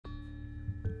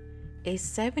A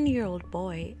 7-year-old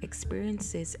boy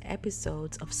experiences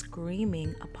episodes of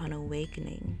screaming upon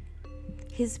awakening.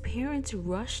 His parents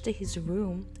rush to his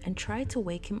room and try to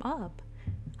wake him up.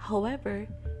 However,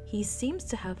 he seems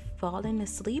to have fallen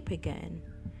asleep again.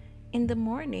 In the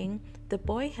morning, the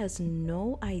boy has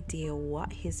no idea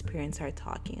what his parents are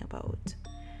talking about.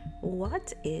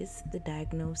 What is the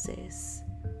diagnosis?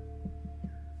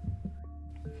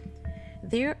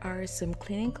 There are some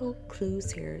clinical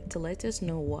clues here to let us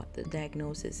know what the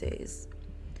diagnosis is.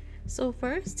 So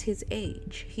first, his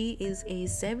age. He is a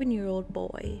 7-year-old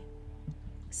boy.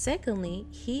 Secondly,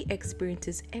 he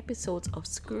experiences episodes of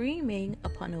screaming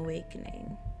upon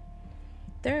awakening.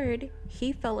 Third,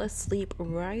 he fell asleep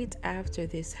right after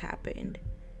this happened.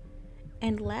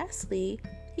 And lastly,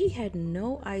 he had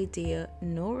no idea,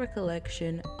 no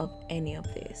recollection of any of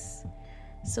this.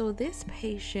 So this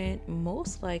patient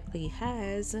most likely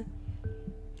has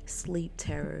sleep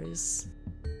terrors.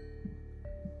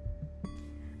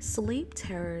 Sleep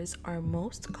terrors are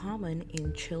most common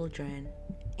in children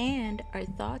and are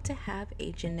thought to have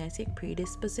a genetic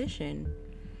predisposition.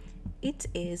 It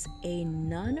is a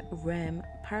non-REM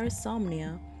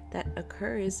parasomnia that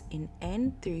occurs in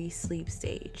N3 sleep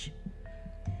stage.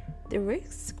 The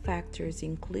risk factors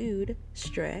include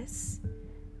stress,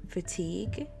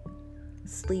 fatigue,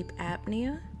 sleep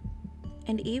apnea,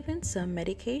 and even some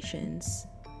medications.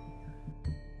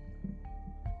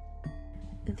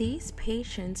 These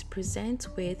patients present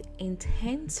with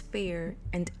intense fear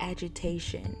and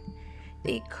agitation.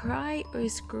 They cry or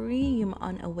scream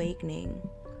on awakening.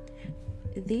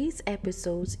 These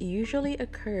episodes usually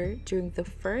occur during the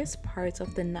first part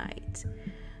of the night,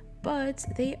 but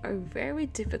they are very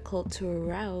difficult to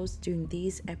arouse during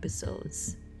these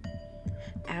episodes.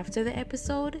 After the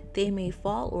episode, they may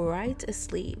fall right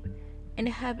asleep and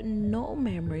have no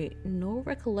memory, no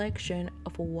recollection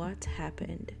of what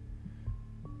happened.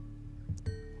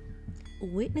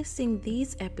 Witnessing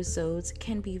these episodes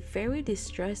can be very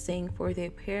distressing for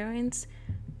their parents,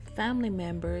 family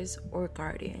members, or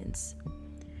guardians.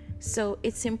 So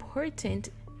it's important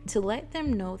to let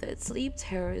them know that sleep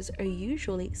terrors are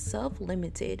usually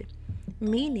self-limited,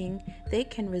 meaning they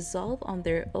can resolve on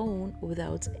their own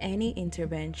without any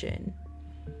intervention.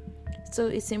 So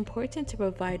it's important to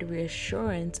provide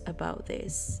reassurance about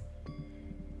this.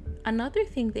 Another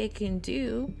thing they can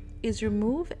do is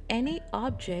remove any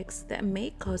objects that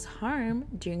may cause harm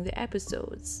during the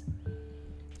episodes.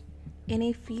 In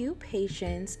a few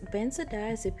patients,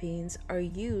 benzodiazepines are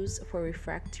used for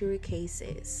refractory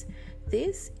cases.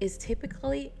 This is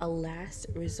typically a last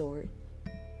resort.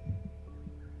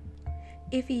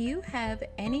 If you have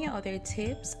any other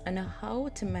tips on how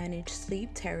to manage sleep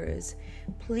terrors,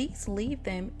 please leave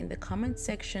them in the comment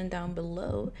section down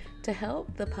below to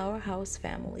help the Powerhouse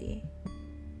family.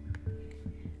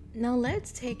 Now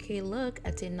let's take a look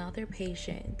at another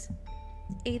patient.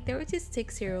 A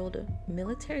 36-year-old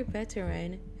military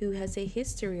veteran who has a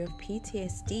history of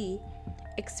PTSD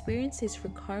experiences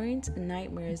recurrent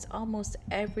nightmares almost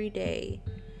every day.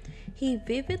 He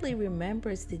vividly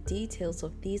remembers the details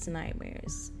of these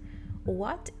nightmares.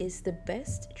 What is the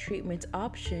best treatment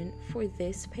option for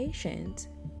this patient?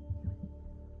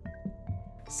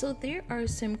 So there are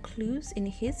some clues in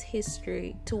his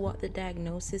history to what the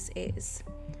diagnosis is.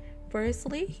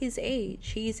 Firstly, his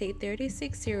age. He is a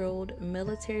 36-year-old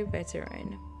military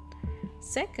veteran.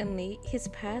 Secondly, his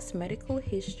past medical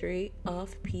history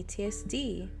of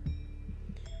PTSD.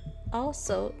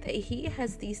 Also, that he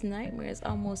has these nightmares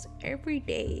almost every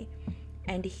day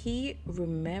and he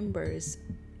remembers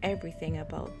everything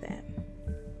about them.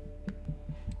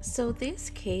 So this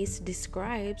case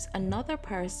describes another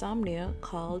parasomnia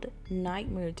called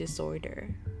nightmare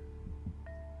disorder.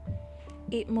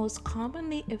 It most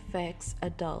commonly affects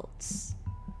adults.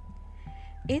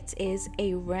 It is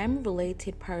a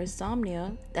REM-related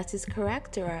parasomnia that is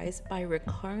characterized by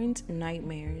recurrent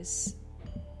nightmares.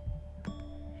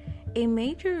 A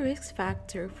major risk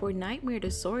factor for nightmare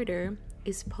disorder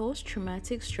is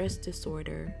post-traumatic stress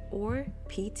disorder, or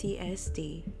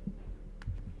PTSD.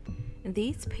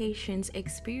 These patients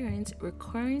experience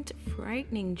recurrent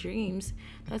frightening dreams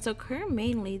that occur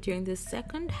mainly during the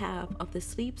second half of the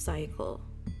sleep cycle.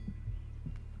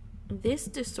 This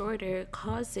disorder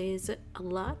causes a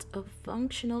lot of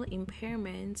functional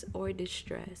impairment or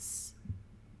distress.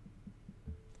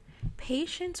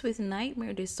 Patients with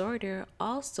nightmare disorder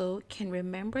also can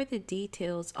remember the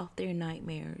details of their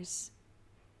nightmares.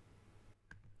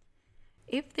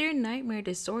 If their nightmare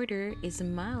disorder is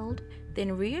mild,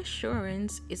 then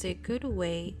reassurance is a good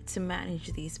way to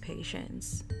manage these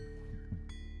patients.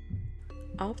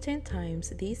 Oftentimes,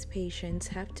 these patients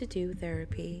have to do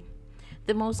therapy.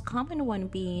 The most common one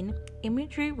being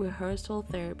imagery rehearsal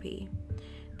therapy.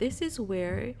 This is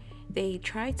where they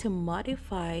try to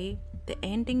modify the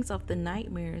endings of the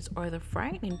nightmares or the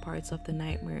frightening parts of the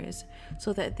nightmares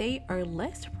so that they are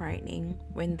less frightening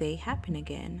when they happen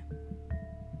again.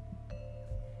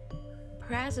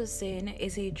 Prazosin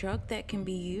is a drug that can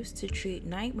be used to treat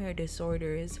nightmare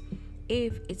disorders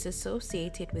if it's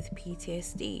associated with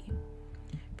PTSD.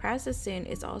 Prazosin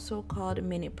is also called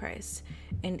Minipres,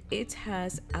 and it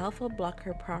has alpha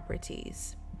blocker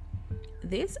properties.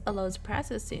 This allows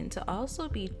prazosin to also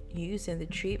be used in the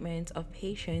treatment of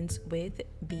patients with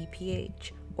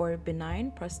BPH, or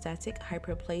benign prostatic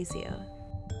hyperplasia.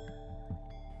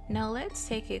 Now let's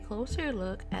take a closer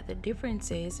look at the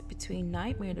differences between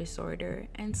nightmare disorder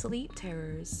and sleep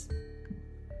terrors.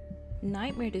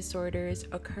 Nightmare disorders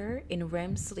occur in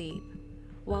REM sleep,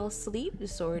 while sleep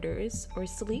disorders or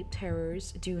sleep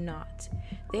terrors do not.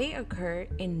 They occur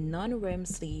in non-REM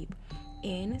sleep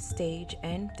in stage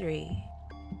N3.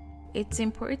 It's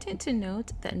important to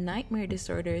note that nightmare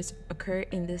disorders occur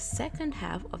in the second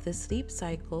half of the sleep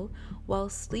cycle, while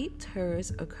sleep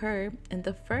terrors occur in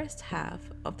the first half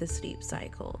of the sleep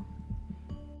cycle.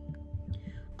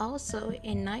 Also,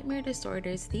 in nightmare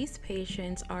disorders, these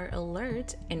patients are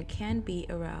alert and can be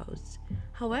aroused.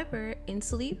 However, in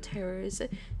sleep terrors,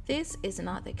 this is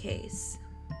not the case.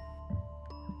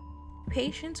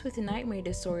 Patients with nightmare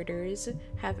disorders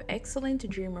have excellent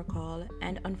dream recall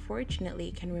and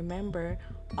unfortunately can remember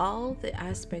all the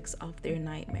aspects of their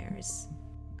nightmares.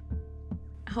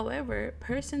 However,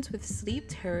 persons with sleep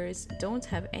terrors don't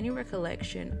have any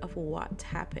recollection of what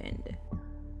happened.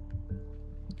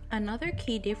 Another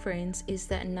key difference is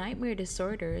that nightmare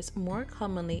disorders more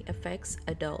commonly affects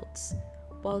adults,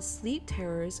 while sleep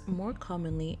terrors more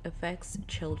commonly affects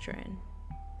children.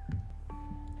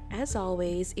 As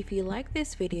always, if you like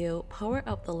this video, power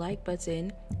up the like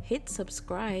button, hit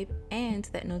subscribe, and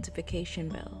that notification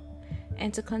bell.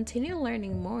 And to continue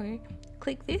learning more,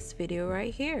 click this video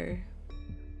right here.